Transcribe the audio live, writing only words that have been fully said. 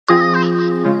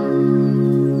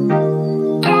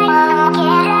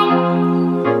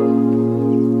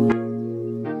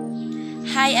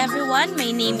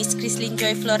Crislin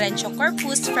Joy Florencio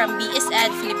Corpus from BSED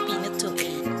Filipino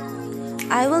 2A.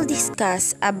 I will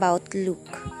discuss about look.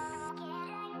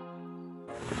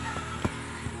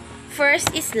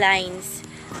 First is lines.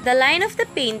 The line of the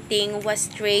painting was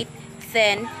straight,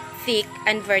 thin, thick,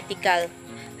 and vertical.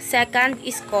 Second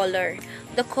is color.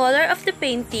 The color of the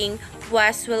painting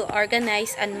was well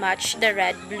organized and matched the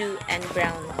red, blue, and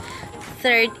brown.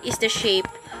 Third is the shape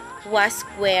was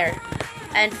square.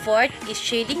 And fourth is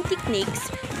shading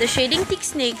techniques. The shading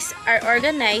techniques are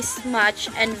organized, matched,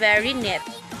 and very neat.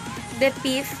 The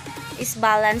fifth is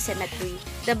balance symmetry.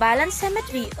 The balance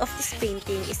symmetry of this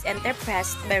painting is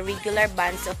enterpressed by regular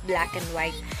bands of black and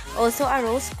white. Also, a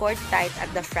rose cord tied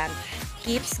at the front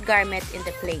keeps garment in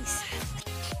the place.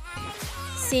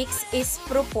 6 is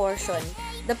proportion.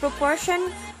 The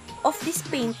proportion of this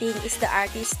painting is the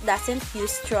artist doesn't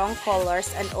use strong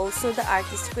colors, and also the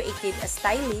artist created a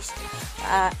stylish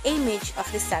image of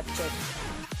the subject.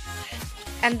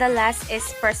 And the last is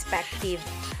perspective.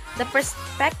 The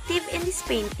perspective in this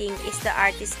painting is the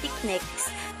artist's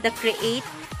techniques that create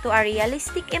to a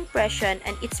realistic impression,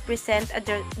 and it's present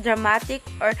a dramatic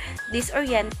or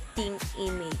disorienting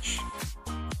image.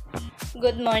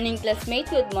 Good morning,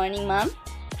 classmates. Good morning, ma'am.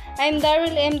 I'm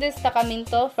Daryl M.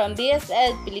 Destacaminto from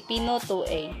BSED Filipino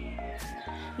 2A.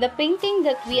 The painting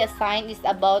that we assigned is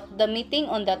about the meeting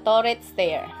on the turret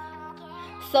stair.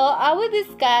 So I will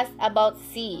discuss about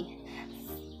C.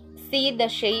 C, the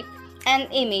shape and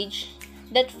image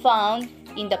that found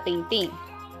in the painting.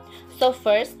 So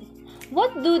first,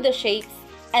 what do the shapes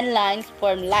and lines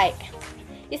form like?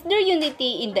 Is there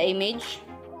unity in the image?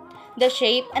 The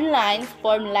shape and lines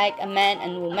form like a man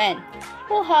and woman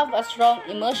who have a strong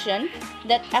emotion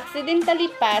that accidentally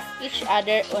pass each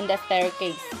other on the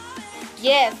staircase.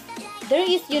 Yes, there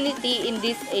is unity in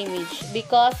this image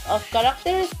because of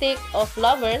characteristic of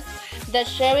lovers that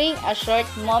sharing a short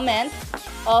moment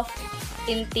of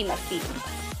intimacy.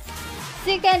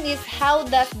 Second is, how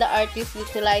does the artist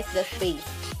utilize the space?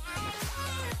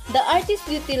 The artist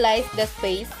utilized the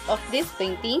space of this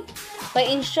painting by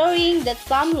ensuring that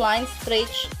some lines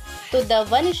stretch to the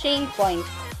vanishing point.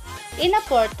 In a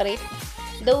portrait,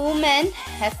 the woman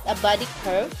has a body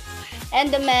curve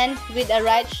and the man with a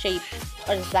right shape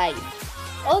or size.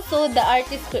 Also, the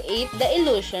artist creates the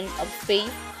illusion of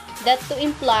space that to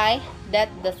imply that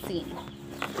the scene.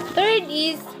 Third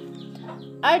is,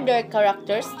 are there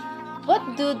characters?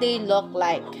 What do they look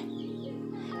like?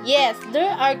 Yes,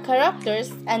 there are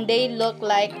characters and they look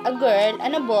like a girl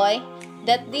and a boy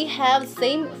that they have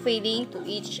same feeling to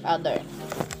each other.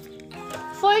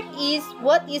 Fourth is,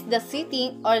 what is the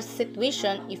setting or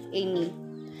situation, if any?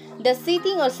 The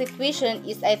setting or situation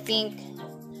is, I think,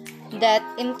 that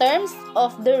in terms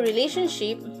of the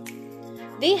relationship,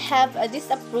 they have a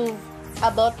disapprove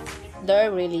about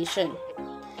their relation.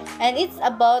 And it's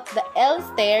about the L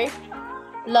stair,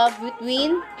 love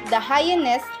between the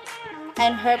highness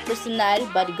and her personal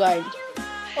bodyguard.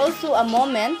 Also a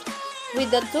moment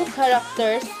with the two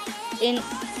characters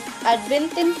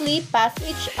inadvertently pass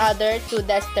each other to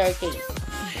the staircase.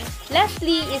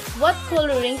 Lastly is, what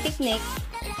coloring techniques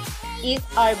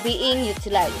are being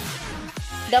utilized.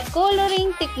 The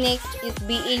coloring techniques is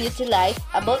being utilized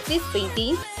about this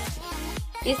painting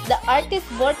is the artist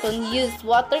Burton used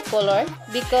watercolor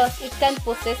because it can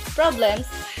possess problems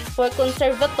for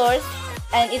conservators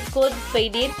and it could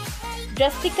fade it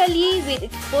drastically with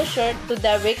exposure to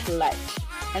direct light.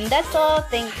 And that's all.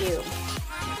 Thank you.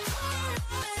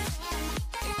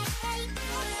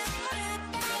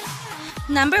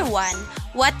 Number 1.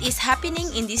 What is happening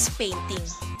in this painting?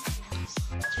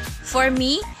 For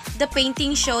me, the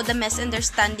painting showed the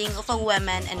misunderstanding of a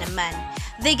woman and a man.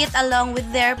 They get along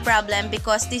with their problem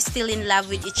because they still in love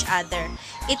with each other.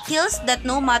 It tells that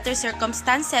no matter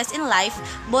circumstances in life,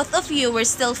 both of you were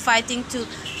still fighting to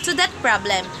that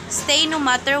problem. Stay no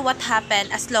matter what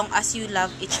happened as long as you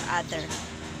love each other.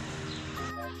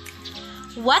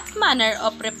 What manner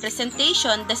of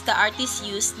representation does the artist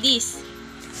use this?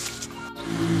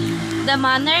 The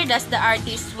manner that the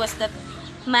artist was that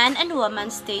man and woman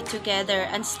stay together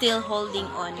and still holding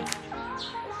on.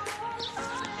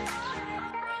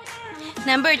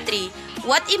 Number 3.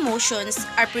 What emotions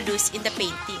are produced in the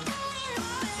painting?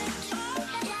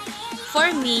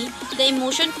 For me, the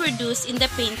emotion produced in the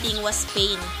painting was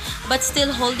pain, but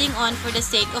still holding on for the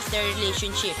sake of their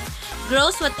relationship.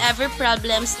 Grows whatever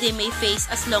problems they may face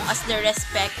as long as they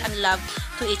respect and love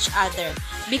to each other.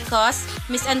 Because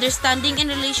misunderstanding in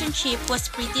relationship was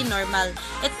pretty normal.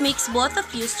 It makes both of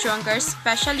you stronger,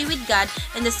 especially with God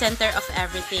in the center of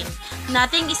everything.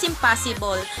 Nothing is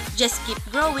impossible. Just keep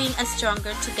growing and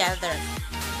stronger together.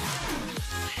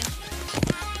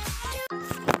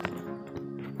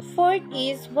 Fourth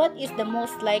is, what is the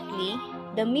most likely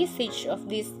the message of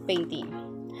this painting?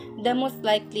 The most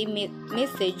likely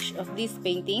message of this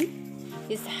painting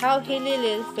is how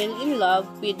Hililil fell in love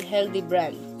with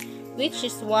Hildebrand, which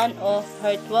is one of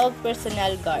her 12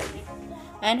 personal guard,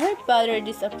 and her father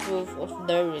disapproved of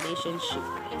their relationship.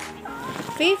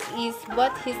 Fifth is,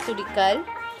 what historical,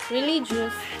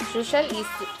 religious, social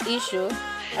issues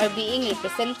are being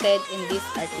represented in this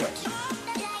artwork.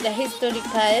 The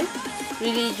historical,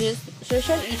 religious,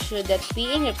 social issue that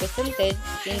being represented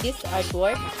in this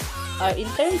artwork are, in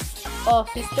terms of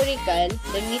historical,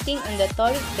 the meeting on the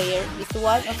Torrid Fair is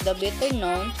one of the better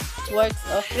known works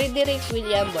of Frederic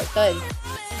William Burton.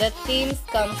 The themes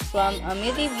comes from a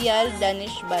medieval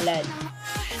Danish ballad,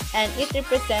 and it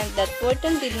represents that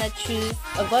Burton did not choose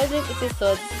a violent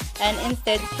episode and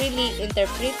instead freely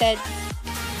interpreted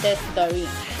the story.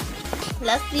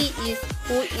 Lastly is,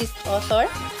 who is author?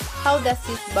 How does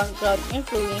his background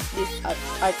influence this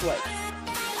artwork?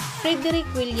 Frederic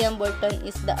William Burton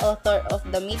is the author of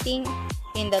The Meeting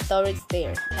in the Torrid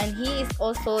Fair, and he is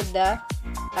also the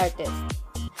artist.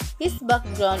 His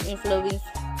background influence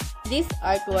this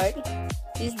artwork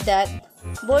is that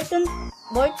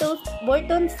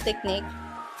Burton's technique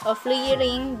of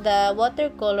layering the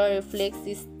watercolor reflects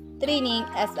his training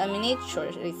as a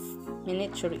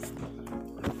miniaturist.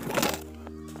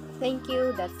 Thank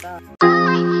you, that's all.